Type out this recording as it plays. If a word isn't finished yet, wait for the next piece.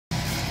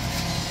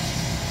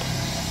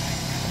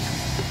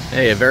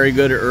Hey, a very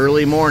good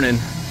early morning.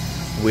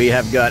 We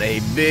have got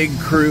a big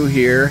crew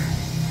here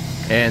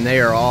and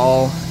they are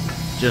all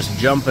just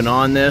jumping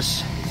on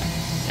this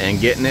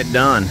and getting it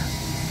done.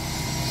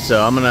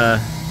 So I'm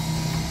gonna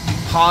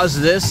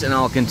pause this and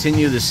I'll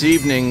continue this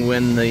evening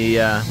when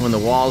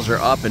the walls are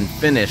up and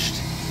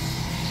finished,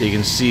 so you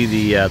can see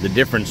the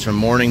difference from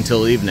morning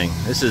till evening.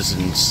 This is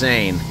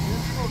insane.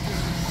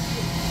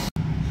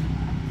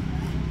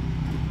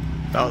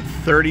 About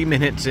 30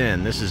 minutes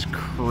in, this is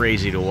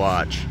crazy to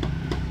watch.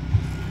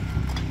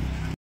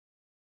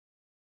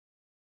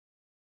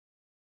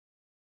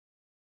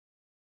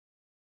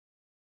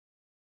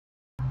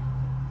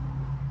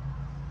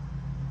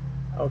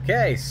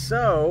 Okay,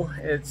 so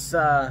it's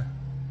I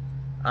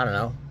don't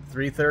know,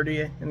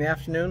 3:30 in the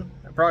afternoon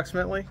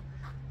approximately,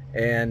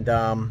 and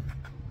I'm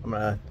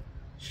gonna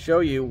show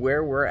you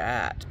where we're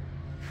at.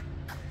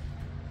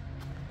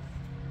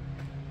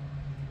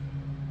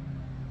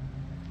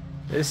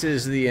 This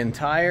is the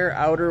entire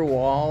outer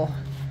wall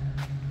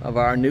of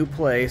our new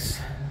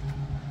place.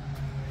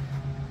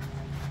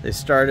 They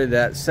started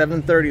at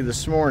 7:30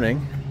 this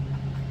morning.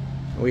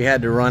 We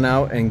had to run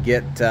out and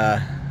get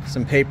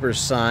some papers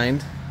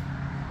signed.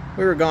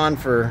 We were gone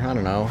for, I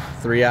don't know,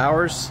 3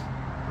 hours.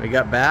 We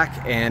got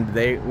back and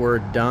they were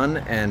done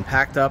and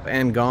packed up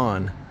and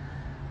gone.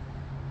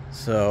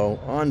 So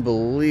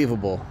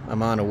unbelievable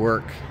amount of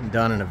work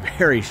done in a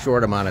very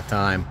short amount of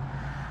time.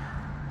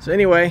 So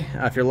anyway,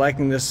 if you're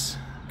liking this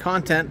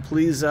content,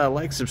 please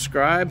like,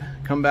 subscribe,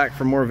 come back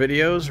for more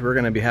videos. We're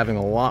going to be having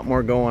a lot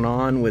more going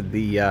on with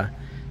the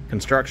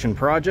construction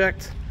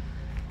project,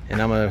 and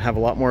I'm going to have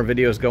a lot more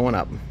videos going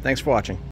up. Thanks for watching.